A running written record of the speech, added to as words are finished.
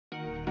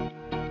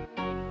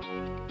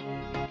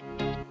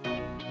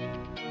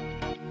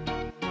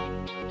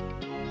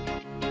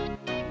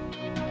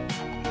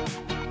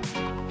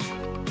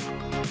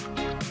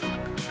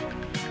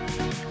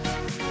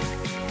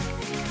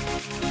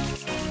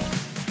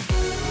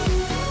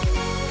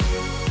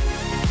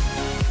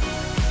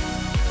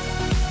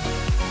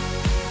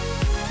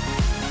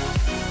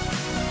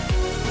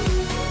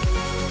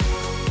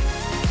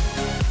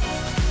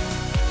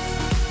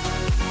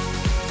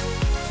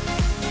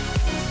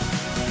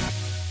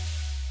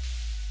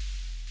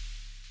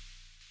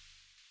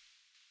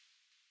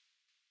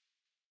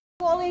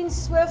Pauline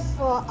Swift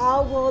for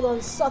Our World on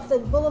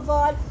Sutphin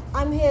Blvd.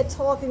 I'm here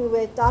talking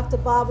with Dr.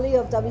 Bob Lee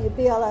of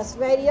WBLS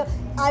Radio.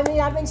 I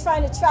mean, I've been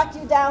trying to track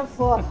you down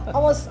for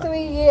almost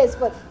 3 years,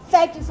 but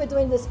thank you for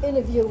doing this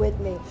interview with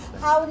me.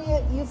 How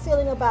are you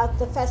feeling about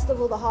the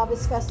festival, the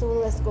Harvest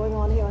Festival that's going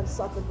on here on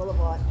Sutphin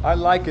Blvd? I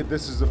like it.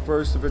 This is the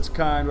first of its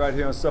kind right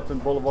here on Sutphin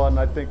Blvd, and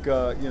I think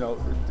you know,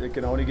 it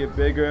can only get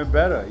bigger and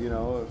better. You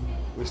know,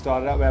 we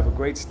started out. We have a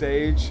great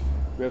stage.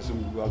 We have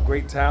some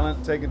great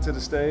talent taken to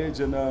the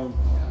stage, and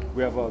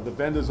we have the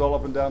vendors all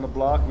up and down the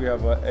block. We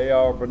have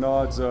A.R.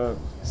 Bernard's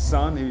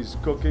son. He's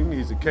cooking.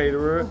 He's a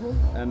caterer,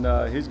 and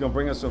he's going to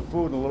bring us some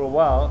food in a little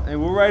while. And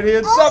we're right here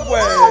at Subway.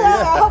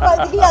 Yeah. I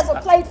hope he has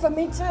a plate for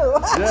me too.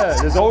 Yeah,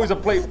 there's always a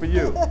plate for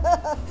you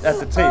at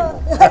the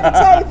table. At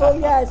the table,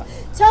 yes.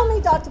 Tell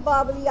me, Dr.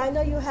 Bob Lee, I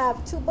know you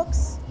have 2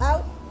 books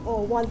out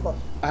or 1 book.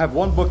 I have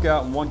 1 book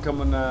out and 1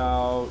 coming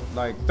out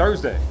like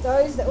Thursday.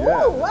 Thursday.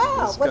 Yeah, Oh,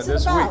 wow. What's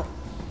it about? Week.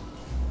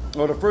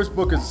 Well, the first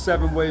book is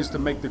 7 Ways to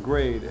Make the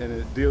Grade, and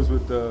it deals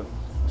with the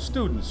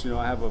students. You know,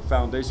 I have a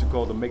foundation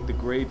called the Make the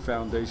Grade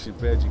Foundation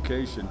for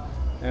Education,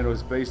 and it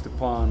was based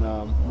upon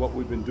what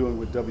we've been doing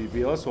with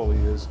WBLS all the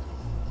years,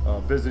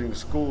 visiting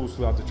schools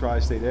throughout the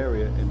tri-state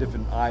area in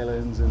different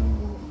islands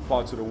and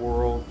parts of the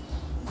world,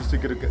 just to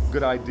get a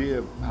good idea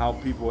of how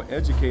people are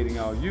educating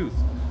our youth.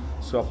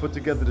 So I put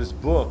together this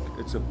book.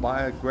 It's a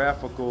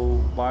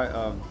biographical,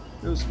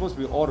 it was supposed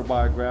to be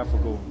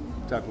autobiographical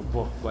type of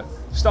book, but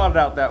started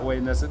out that way,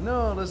 and I said,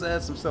 no, let's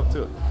add some stuff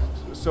to it.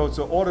 So it's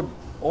an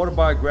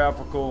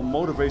autobiographical,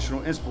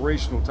 motivational,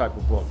 inspirational type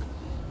of book,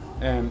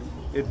 and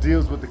it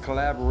deals with the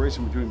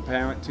collaboration between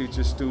parent,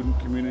 teacher, student,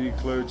 community,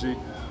 clergy,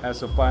 has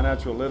some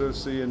financial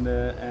literacy in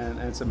there,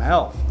 and some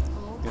health.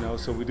 You know,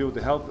 so we deal with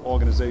the health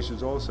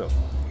organizations also.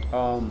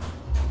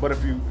 But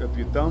if you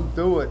thumb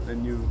through it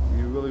and you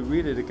really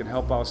read it, it can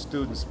help our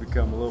students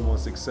become a little more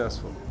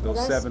successful.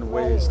 Those 7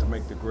 ways to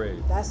make the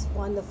grade. That's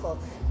wonderful.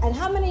 And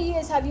how many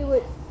years have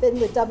you been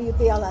with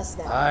WBLS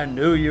now? I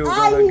knew you were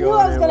going to go I knew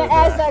I was going to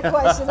ask that. that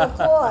question, of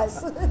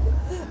course.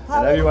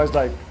 And everyone's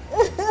like,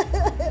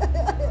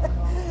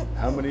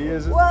 how many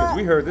years? Because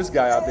we heard this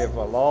guy out there for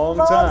a long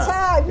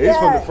time. He's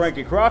from the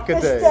Frankie Crocker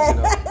days. You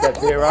know, that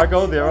there I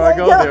go, there I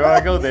go, there I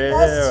go, there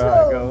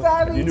I go.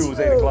 Very you knew it was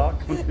 8 o'clock?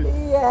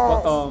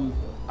 Yes. But,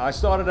 I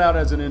started out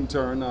as an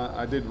intern.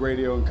 I did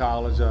radio in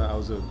college. I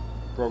was a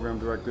program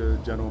director,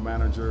 general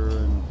manager,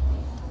 and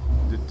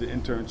did the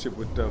internship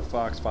with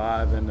Fox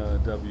 5 and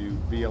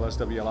WBLS,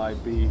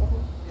 WLIB.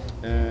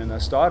 And I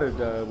started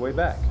way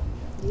back.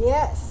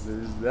 Yes.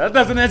 That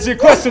doesn't answer your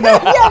question, though.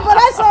 Yeah, but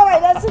that's all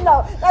right. That's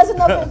enough. That's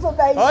enough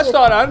information.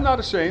 I'm not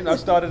ashamed. I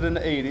started in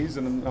the 80s,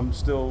 and I'm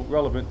still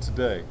relevant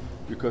today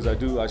because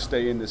I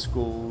stay in the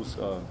schools.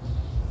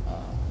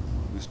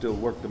 We still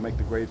work to Make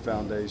the Grade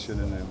Foundation,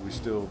 and then we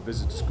still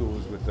visit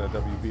schools with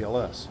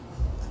WBLS.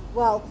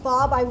 Well,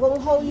 Bob, I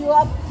won't hold you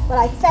up, but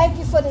I thank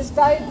you for this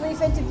very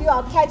brief interview.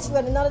 I'll catch you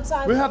at another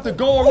time. We have to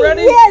go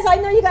already? Yes, I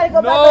know you got to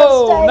go back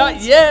on stage. No,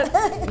 not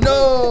yet.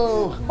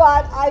 No.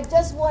 But I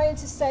just wanted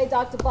to say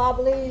Dr. Bob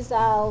Lee is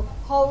our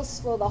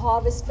host for the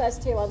Harvest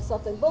Fest here on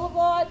Sutphin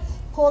Blvd.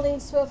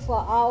 Pauline Swift for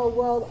Our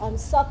World on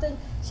Sutphin.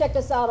 Check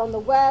us out on the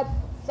web,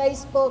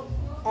 Facebook,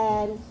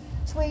 and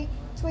tweet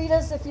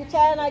us if you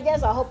can, I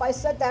guess. I hope I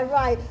said that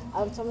right.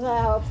 Sometimes I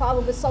have a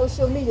problem with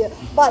social media.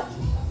 But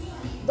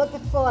look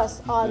for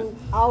us on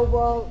Our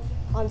World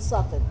on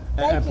Sutphin.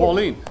 And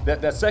Pauline,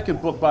 that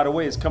second book, by the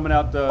way, is coming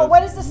out.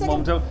 What is the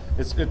second?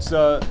 It's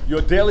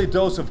Your Daily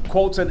Dose of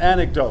Quotes and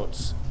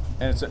Anecdotes.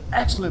 And it's an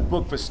excellent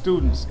book for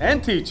students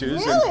and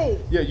teachers. Really?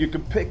 And, yeah, you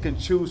can pick and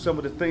choose some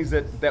of the things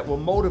that will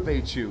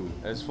motivate you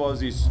as far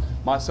as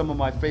some of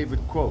my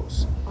favorite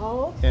quotes.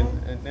 Oh, okay.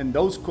 And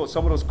those quotes,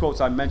 some of those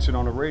quotes I mentioned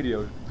on the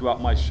radio throughout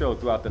my show,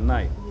 throughout the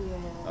night.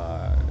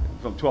 Yeah.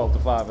 From 12 to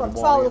 5 in the morning.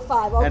 From 12 to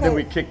 5, okay. And then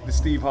we kick the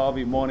Steve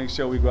Harvey morning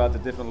show. We go out to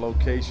different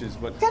locations.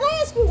 But can I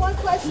ask you one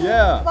question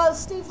about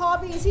Steve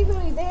Harvey? Is he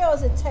really there or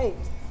is it taped?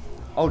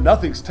 Oh,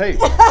 nothing's taped.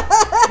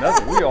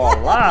 Nothing. We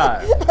are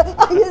live.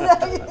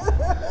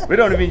 We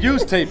don't even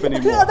use tape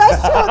anymore. Yeah,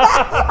 that's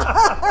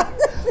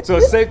true. So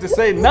it's safe to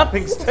say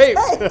nothing's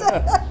taped.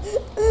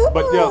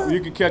 But yeah,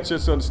 you can catch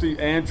us on Steve.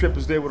 Ann Tripp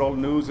is there with all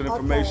the news and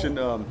information.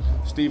 Okay.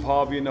 Steve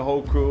Harvey and the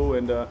whole crew,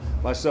 and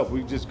myself.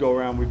 We just go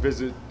around. We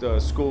visit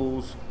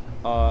schools,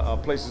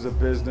 places of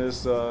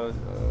business,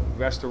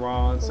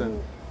 restaurants,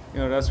 and you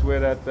know that's where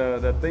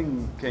that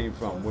thing came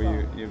from.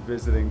 Where you're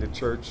visiting the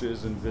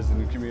churches and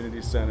visiting the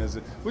community centers.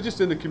 We're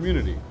just in the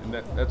community, and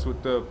that's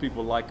what the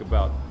people like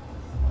about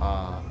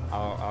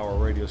our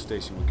radio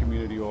station. We're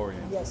community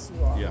oriented. Yes,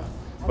 you are. Yeah.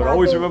 But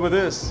always remember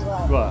this.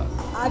 Right.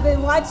 I've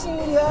been watching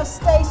your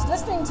station,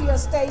 listening to your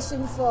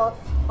station for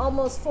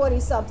almost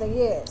 40-something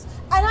years.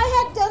 And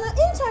I had done an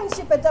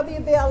internship at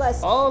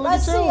WBLS,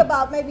 let's see,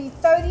 about maybe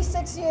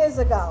 36 years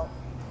ago.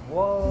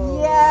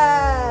 Whoa.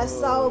 Yeah,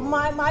 so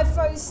my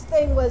first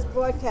thing was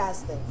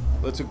broadcasting.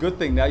 Well, it's a good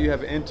thing. Now you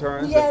have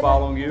interns that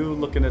following you,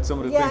 looking at some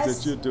of the things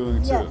that you're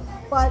doing too.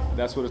 But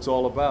that's what it's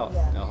all about.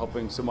 Now,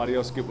 helping somebody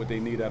else get what they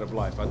need out of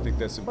life. I think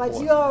that's important.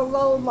 But you're a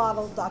role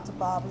model, Dr.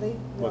 Bob Lee.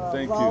 You're well,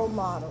 thank a role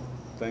model.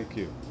 Thank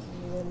you.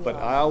 You really But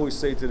are. I always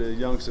say to the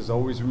youngsters,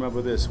 always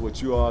remember this: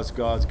 what you are is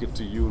God's gift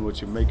to you, and what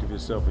you make of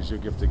yourself is your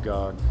gift to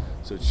God.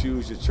 So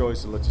choose your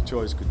choice and let your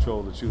choice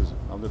control the chooser.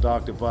 I'm the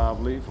Dr.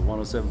 Bob Lee for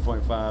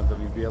 107.5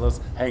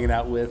 WBLS, hanging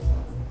out with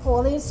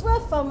Pauline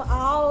Swift from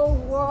Our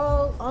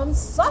World on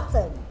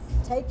Sutphin.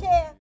 Take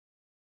care.